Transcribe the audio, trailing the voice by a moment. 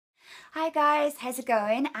Hi guys, how's it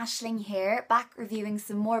going? Aisling here, back reviewing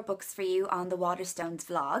some more books for you on the Waterstones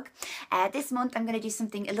vlog. This month I'm going to do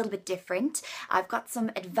something a little bit different. I've got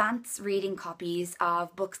some advanced reading copies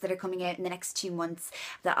of books that are coming out in the next 2 months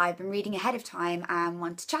that I've been reading ahead of time and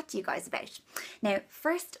want to chat to you guys about. Now,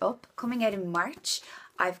 first up, coming out in March,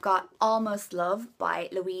 I've got Almost Love by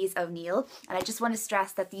Louise O'Neill, and I just want to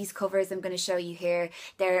stress that these covers I'm going to show you here,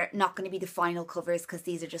 they're not going to be the final covers because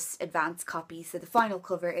these are just advanced copies, so the final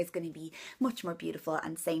cover is going to be much more beautiful,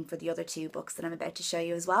 and same for the other 2 books that I'm about to show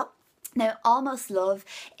you as well. Now, Almost Love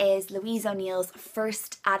is Louise O'Neill's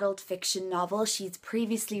first adult fiction novel. She's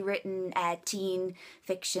previously written teen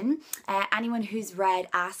fiction. Anyone who's read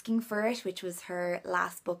Asking for It, which was her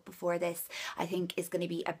last book before this, I think is going to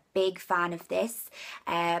be a big fan of this.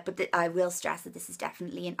 But I will stress that this is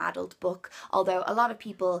definitely an adult book, although a lot of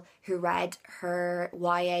people who read her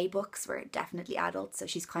YA books were definitely adults, so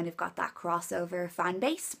she's kind of got that crossover fan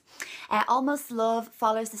base. Almost Love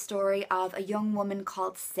follows the story of a young woman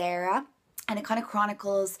called Sarah, and it kind of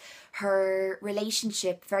chronicles her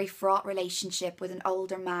relationship, very fraught relationship with an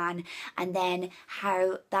older man, and then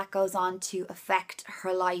how that goes on to affect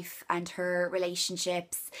her life and her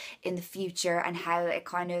relationships in the future, and how it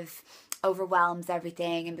kind of overwhelms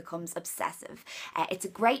everything and becomes obsessive. It's a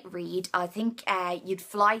great read. I think you'd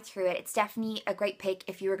fly through it. It's definitely a great pick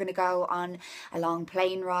if you were going to go on a long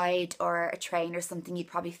plane ride or a train or something. You'd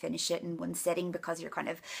probably finish it in one sitting because you're kind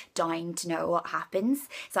of dying to know what happens.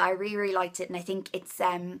 So I really liked it, and I think it's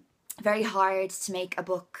very hard to make a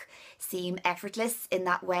book seem effortless in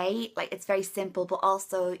that way. Like, it's very simple, but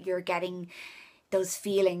also you're getting those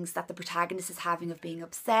feelings that the protagonist is having of being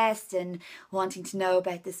obsessed and wanting to know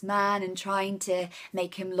about this man and trying to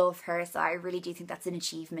make him love her. So I really do think that's an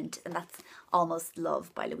achievement, and that's Almost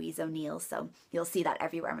Love by Louise O'Neill. So you'll see that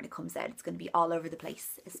everywhere when it comes out. It's going to be all over the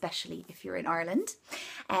place, especially if you're in Ireland.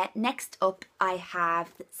 Next up, I have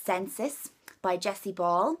Census by Jessie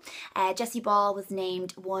Ball. Jessie Ball was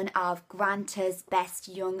named one of Granta's best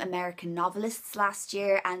young American novelists last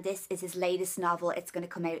year, and this is his latest novel. It's going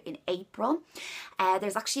to come out in April.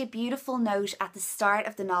 There's actually a beautiful note at the start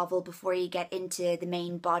of the novel before you get into the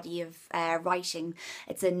main body of writing.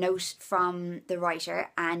 It's a note from the writer,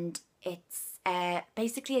 and it's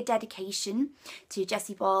basically a dedication to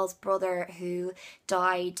Jessie Ball's brother, who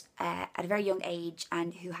died at a very young age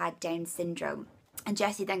and who had Down syndrome. And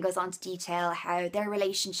Jessie then goes on to detail how their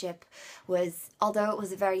relationship was, although it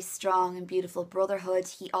was a very strong and beautiful brotherhood,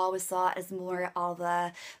 he always saw it as more of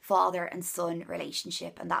a father and son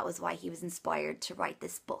relationship, and that was why he was inspired to write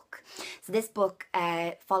this book. So this book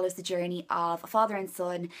follows the journey of a father and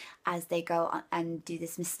son as they go on and do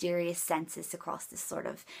this mysterious census across this sort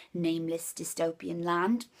of nameless dystopian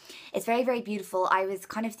land. It's very, very beautiful. I was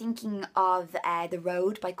kind of thinking of The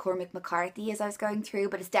Road by Cormac McCarthy as I was going through,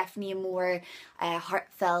 but it's definitely a more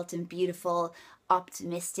heartfelt and beautiful,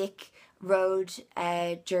 optimistic road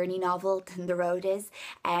journey novel than The Road is.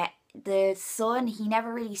 The son, he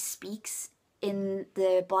never really speaks in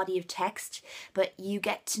the body of text, but you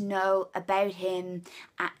get to know about him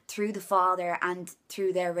through the father and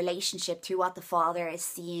through their relationship, through what the father is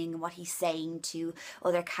seeing, what he's saying to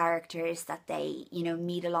other characters that they,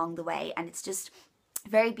 meet along the way. And it's just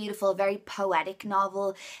very beautiful, very poetic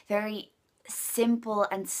novel, very simple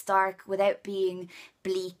and stark without being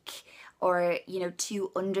bleak or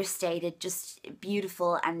too understated, just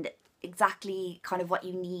beautiful and exactly kind of what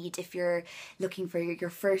you need if you're looking for your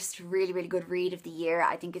first really, really good read of the year.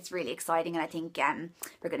 I think it's really exciting, and I think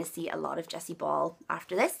we're going to see a lot of Jessie Ball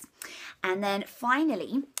after this. And then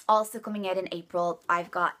finally, also coming out in April, I've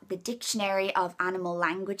got The Dictionary of Animal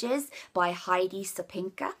Languages by Heidi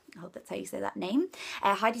Sopinka. I hope that's how you say that name.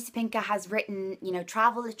 Heidi Sopinka has written,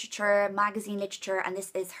 travel literature, magazine literature, and this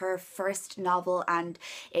is her first novel, and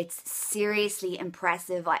it's seriously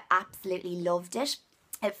impressive. I absolutely loved it.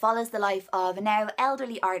 It follows the life of a now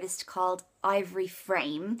elderly artist called Ivory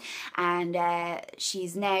Frame, and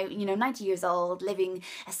she's now 90 years old, living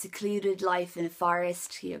a secluded life in a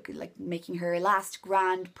forest, like making her last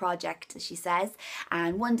grand project, as she says.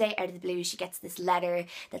 And one day, out of the blue, she gets this letter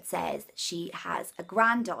that says she has a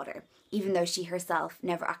granddaughter, even though she herself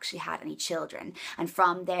never actually had any children. And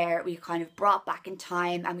from there, we kind of brought back in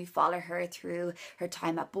time, and we follow her through her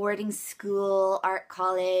time at boarding school, art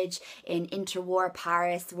college, in interwar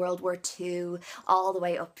Paris, World War II, all the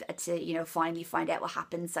way up to finally find out what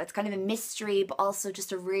happens. So it's kind of a mystery, but also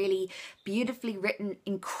just a really beautifully written,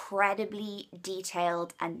 incredibly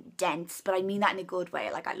detailed and dense, but I mean that in a good way.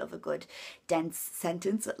 Like, I love a good dense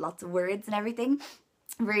sentence with lots of words and everything.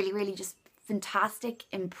 Really, really just fantastic,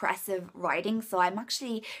 impressive writing. So I'm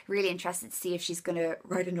actually really interested to see if she's going to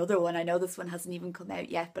write another one. I know this one hasn't even come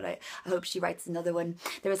out yet, but I hope she writes another one.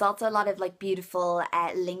 There was also a lot of like beautiful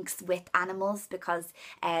links with animals, because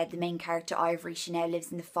the main character Ivory, she now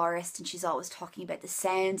lives in the forest, and she's always talking about the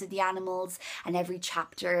sounds of the animals, and every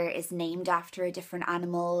chapter is named after a different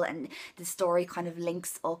animal, and the story kind of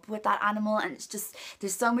links up with that animal, and it's just,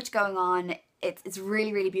 there's so much going on. It's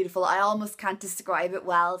really, really beautiful. I almost can't describe it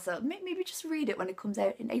well, so maybe just read it when it comes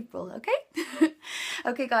out in April, okay?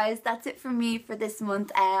 Okay guys, that's it from me for this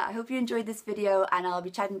month. I hope you enjoyed this video, and I'll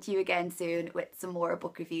be chatting to you again soon with some more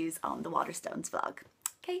book reviews on the Waterstones vlog.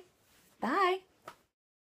 Okay, bye!